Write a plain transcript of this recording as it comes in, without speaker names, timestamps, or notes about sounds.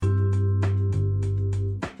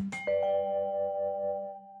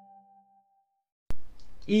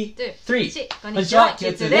3こんにちは、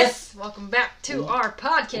Q2 です。Welcome back to our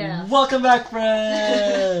podcast. Welcome back,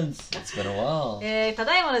 friends. It's been a while. た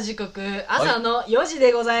だいまの時刻、朝の4時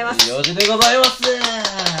でございます。4時でございます。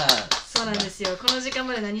そうなんですよ。この時間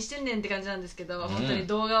まで何してんねんって感じなんですけど、本当に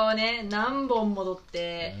動画をね、何本も撮っ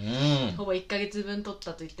て、ほぼ1ヶ月分撮っ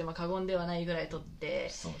たと言っても過言ではないぐらい撮って、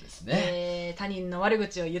そうですね。他人の悪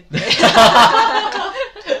口を言って。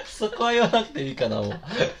そこは言わなくていいかな、もう。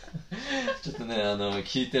ちょっとね、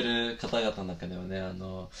聞いてる方々の中ではね、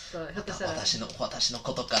そうひょっとしたら私の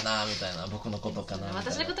ことかな、みたいな、僕のことかな、みたい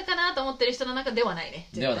な。私のことかなと思ってる人の中ではないね。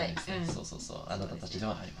ではないですね。そうそうそう。あなたたちで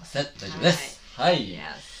はありません。大丈夫です。はい。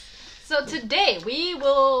So today we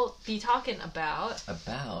will be talking about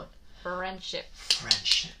friendships.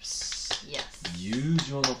 Yes. 友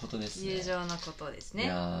情のことですね。友情のことですね。い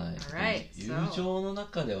やー、友情の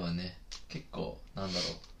中ではね、結構なんだ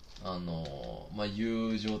ろう、まあ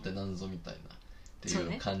友情って何ぞみたいなって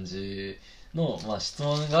いう感じの、まあ質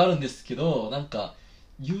問があるんですけど、なんか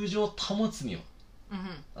友情を保つには。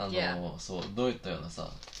そうどういったようなさ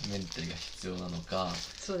メンタリが必要なのか、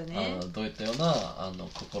そうだね、どういったような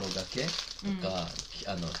心がけとか、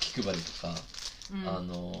気配りとか、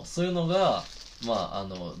そういうのが、まあ、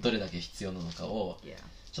どれだけ必要なのかを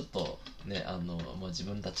ちょっとねまあ、自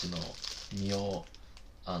分たちの身を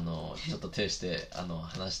ちょっと呈して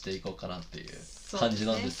話していこうかなっていう感じ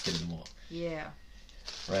なんですけれども。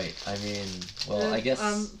Right. I mean, well, I guess.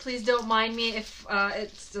 Please don't mind me if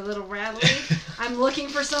it's a little rattly. I'm looking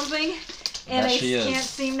for something, and I can't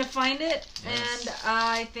seem to find it. And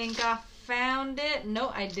I think I found it. No,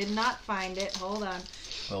 I did not find it. Hold on.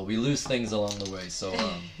 Well, we lose things along the way, so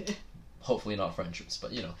hopefully not friendships,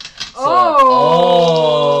 but you know.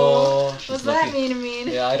 What's that mean to me?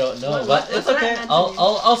 Yeah, I don't know, but it's okay.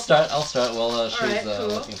 I'll start while she's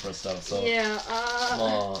looking for stuff. So, ま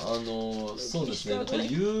あそうですね。なんか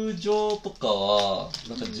友情とかは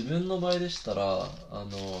なんか自分の場合でしたら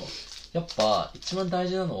やっぱ一番大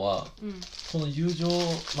事なのは、この友情を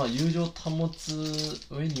保つ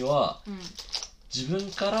上には、自分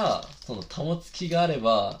からその保つ気があれ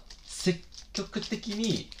ば積極的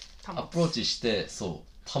にアプローチして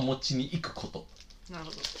保ちに行くこと。なる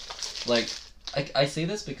ほど。Like I say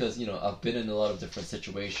this because I've been in a lot of different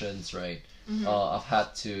situations, right? I've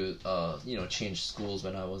had to change schools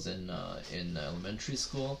when I was in elementary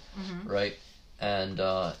school, right? And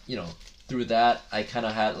through that I kind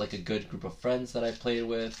of had like a good group of friends that I played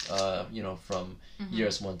with, from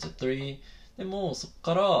years 1 to 3. でもそこ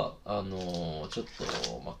からちょっと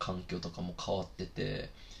環境とかも変わってて、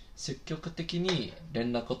積極的に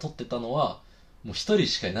連絡を取ってたのはもう一人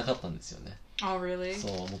しかいなかったんですよね。Oh, really? そ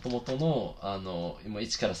う、もともとの今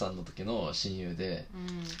1から3の時の親友で、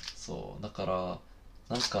そうだから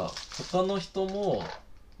なんか他の人も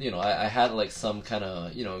I had like some kind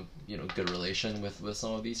of good relation with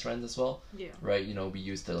some of these friends as well. Yeah. Right? We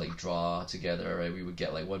used to like draw together, right? We would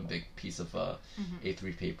get like one big piece of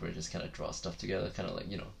A3 paper and just kind of draw stuff together, kind of like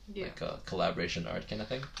like a collaboration art kind of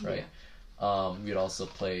thing, right? We'd also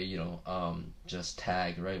play just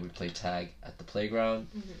tag, right? We'd play tag at the playground.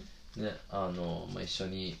 ね、一緒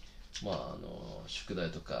に宿題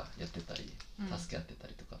とかやってたり助け合ってた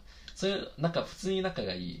りとか、そういうなんか普通に仲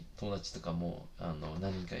がいい友達とかも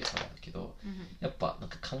何人かいたんだけど、やっぱなん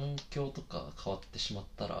か環境とか変わってしまっ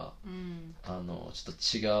たら、ちょっと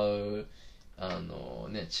違う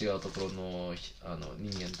違うところの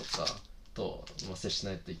人間とかと接し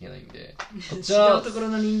ないといけないんで、こっちは違うところ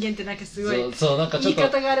の人間ってなんかすごいなんかちょっと言い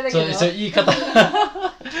方があれだけど、言い方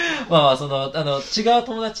まあ違う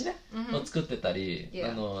友達ね、を作ってたり、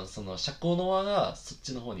その社交の輪がそっ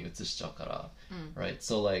ちの方に移しちゃうから、right?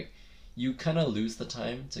 So like you kind of lose the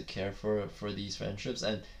time to care for these friendships,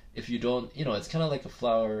 and if you don't, it's kind of like a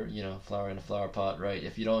flower, flower in a flower pot, right?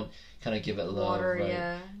 If you don't kind of give it love, water,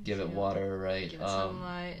 right? Give it water, right? Give it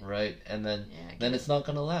sunlight, right? And then it's not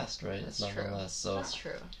gonna last, right? It's not gonna last. So that's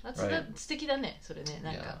true. That's 素敵だね、それね。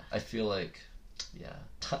なんか I feel like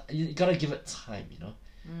you gotta give it time,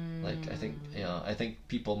 Like I think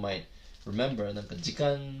people might remember なんか時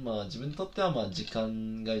間、自分にとっては時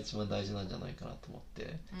間が一番大事なんじゃないかなと思っ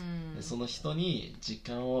て、でその人に時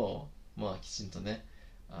間をきちんとね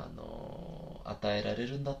与えられ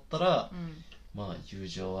るんだったら、友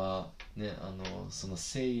情はねその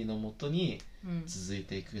誠意のもとに続い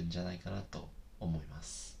ていくんじゃないかなと思いま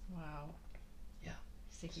す。Wow. Yeah.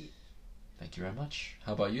 素敵。Thank you very much.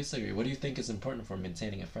 How about you, Sagri? What do you think is important for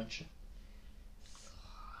maintaining a friendship?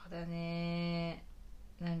 そうだね。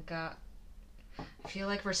なんかI feel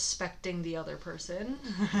like respecting the other person.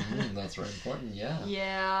 That's very important, yeah.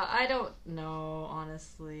 Yeah, I don't know,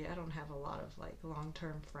 honestly. I don't have a lot of like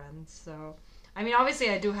long-term friends, so I mean, obviously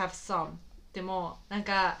I do have some. でも、なん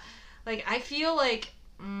か、like, I feel like,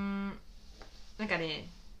 なんかね、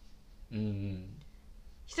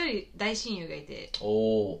一人大親友がいて、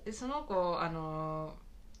でその子、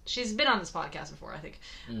she's been on this podcast before, I think.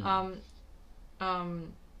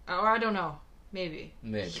 Or I don't know, maybe.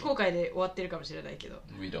 非公開で終わってるかもしれないけど。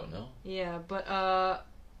We don't know. Yeah, but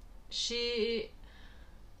she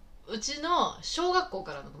うちの小学校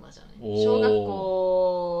からの友達なのね。小学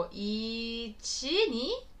校1、2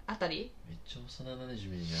あたり。めっちゃ幼馴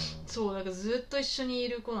染じゃん。そう、だからずっと一緒にい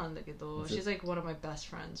る子なんだけど、she's like one of my best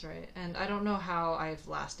friends, right? And I don't know how I've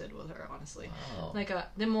lasted with her, honestly. Wow. なんか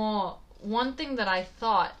でも one thing that I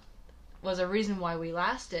thought was a reason why we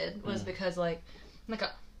lasted was because like なん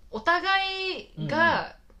かお互い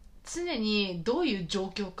が常にどういう状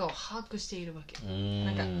況かを把握しているわけ。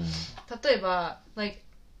なんか例えば like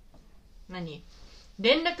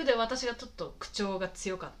連絡で私がちょっと口調が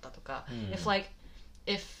強かったとか、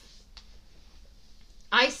if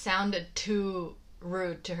I sounded too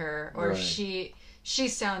rude to her or she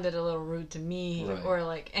sounded a little rude to me or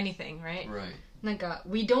like anything, right? なんか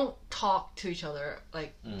we don't talk to each other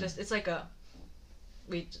like just it's like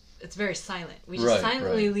it's very silent. We just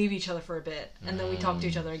silently leave each other for a bit and then we talk to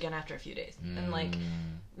each other again after a few days. And like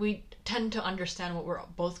we tend to understand what we're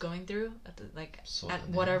both going through at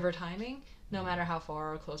whatever timing, no matter how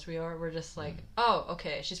far or close we are. We're just like, oh,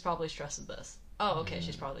 okay, she's probably stressed with this. Oh, okay,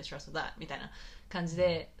 she's probably stressed with that. みたいな感じ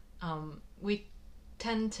で、we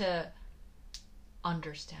tend to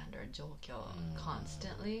understand our 状況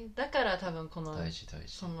constantly. だから多分この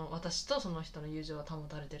その私とその人の友情は保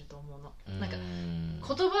たれてると思うの。なんか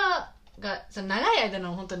言葉が長い間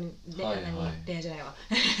の本当に恋愛じゃないわ。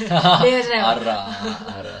恋愛じゃないわ。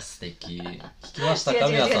あら素敵。聞きましたか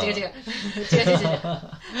皆さん。違う。な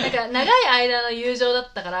んか長い間の友情だ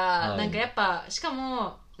ったから、なんかやっぱしか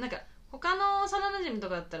もなんか他の幼馴染と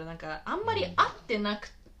かだったらなんかあんまり会ってなく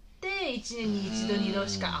て1年に1度2度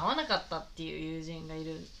しか会わなかったっていう友人がい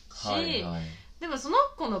るし、でもその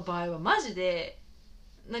子の場合はマジで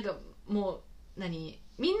なんかもうみ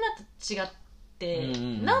んなと違って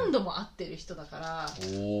何度も会ってる人だから、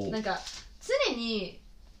なんか常に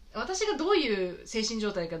私がどういう精神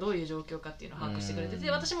状態かどういう状況かっていうのを把握してくれてて、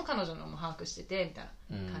私も彼女のも把握しててみたい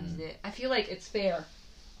な感じで、I feel like it's fair.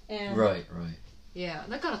 And yeah,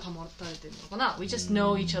 だから保たれてるのかな。We just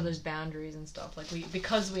know each other's boundaries and stuff, like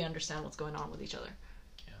because we understand what's going on with each other.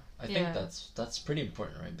 I think that's pretty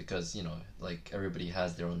important, right? Because like everybody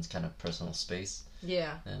has their own kind of personal space.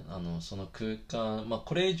 Yeah. その空間、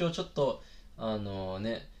これ以上ちょっと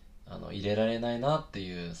入れられないなって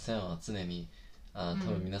いう線は常に多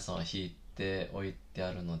分皆さんは引いておいて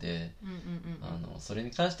あるので、それ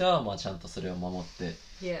に関してはちゃんとそれを守って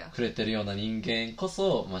くれてるような人間こ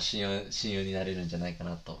そ、親友になれるんじゃないか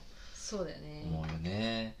なとそうだよね思うよ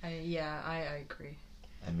ね。Yeah, I agree.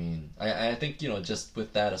 I mean, I think just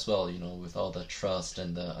with that as well, with all the trust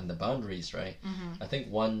and the boundaries, right? I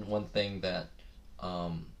think one thing that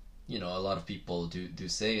a lot of people do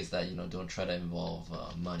say is that don't try to involve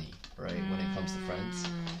money, right? When it comes to friends.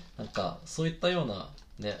 なんかそういったような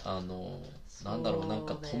ねなんだろうなん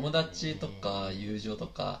か友達とか友情と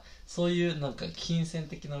かそういうなんか金銭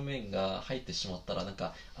的な面が入ってしまったらなん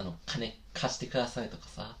か金貸してくださいとか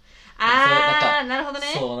さ。なるほどね。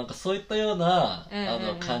そうなんかそういったような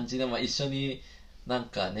感じで一緒になん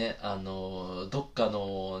かねどっか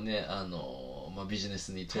のねビジネ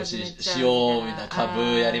スに投資しようみたいな株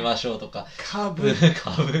やりましょうとか株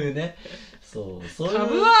ねそういう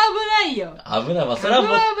株は危ないよ。危ないそれは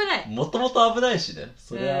もともと危ないしね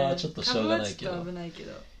それはちょっとしょうがないけど株はちょっと危ないけ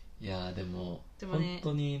どいやでも本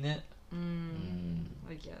当にね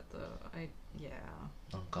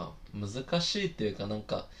なんか難しいっていうかなん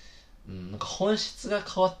か本質が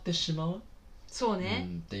変わってしまうそうね、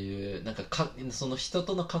っていうなんかその人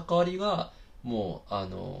との関わりがもう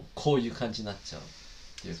こういう感じになっちゃうっ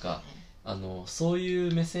ていうかそうい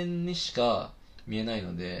う目線にしか見えない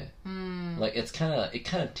ので、like it kind of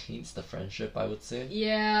taints the friendship, I would say.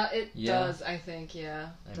 Yeah, it does. I think, yeah,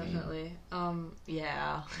 definitely.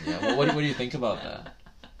 Yeah. What do you think about that?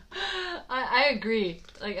 I agree.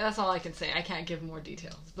 Like that's all I can say. I can't give more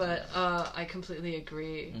details, but I completely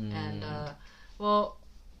agree. And well.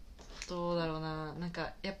どうだろうな、なん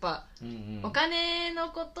かやっぱ、お金の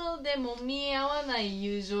ことでもみ合わない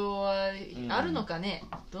友情はあるのかね、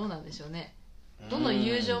どうなんでしょうね。どの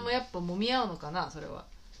友情もやっぱもみ合うのかな、それは。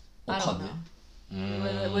お金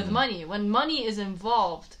with money. When money is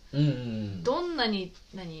involved, どんなに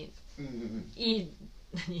いい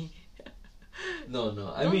どん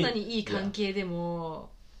なにいい関係でも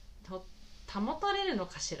保たれるの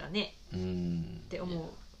かしらねって思う。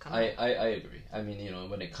I agree. I mean,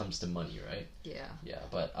 when it comes to money, right? Yeah. Yeah,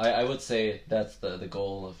 but I would say that's the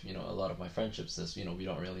goal of, a lot of my friendships is, we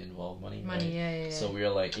don't really involve money, right? Yeah. So we're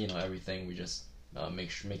like, everything we just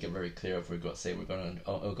make it very clear if we're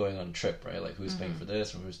going on a trip, right? Like who's paying for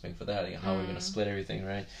this or who's paying for that, how we're gonna split everything,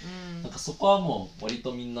 right? なんかそこはもう割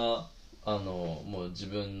とみんなもう自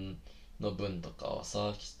分の分とかはさ、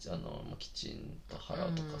もうきちんと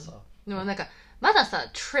払うとかさ。でもなんかまだ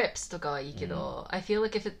さ trips とかはいいけど、I feel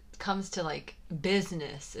like if it comes to like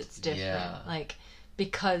business, it's different. Yeah. Like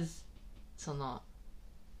because その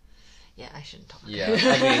Yeah, I shouldn't talk. Yeah,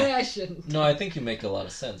 I mean, I shouldn't. No, I think you make a lot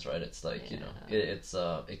of sense, right? It's like,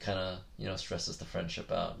 it kind of, stresses the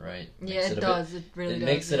friendship out, right? Yeah, it does. It really does. It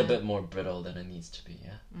makes it a bit more brittle than it needs to be,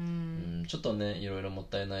 yeah. ちょっとね、いろいろもっ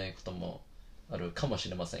たいないこともあるかもし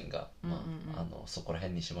れませんが、そこら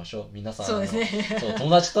辺にしましょう。皆さん、そうですね。友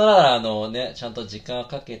達とならね、ちゃんと時間を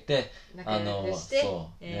かけて、仲良くして、お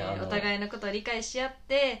互いのことを理解し合っ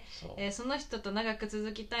て、その人と長く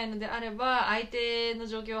続きたいのであれば、相手の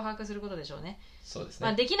状況を把握することでしょうね。そうです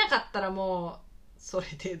ね。できなかったらもうそれ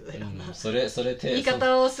程度だよな。それ程度。言い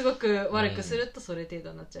方をすごく悪くするとそれ程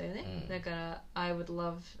度になっちゃうよね。だから、I would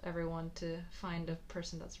love everyone to find a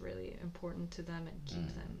person that's really important to them and keep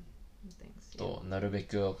them.となるべ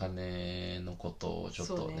くお金のことをちょっ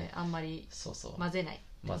とね、あんまり混ぜない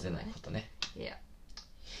ことね。Yeah.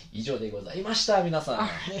 以上でございました、皆さん。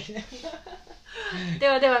で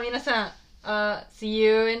はでは皆さん、see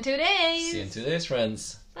you in 2 days. See you in 2 days,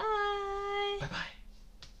 friends. Bye. Bye bye.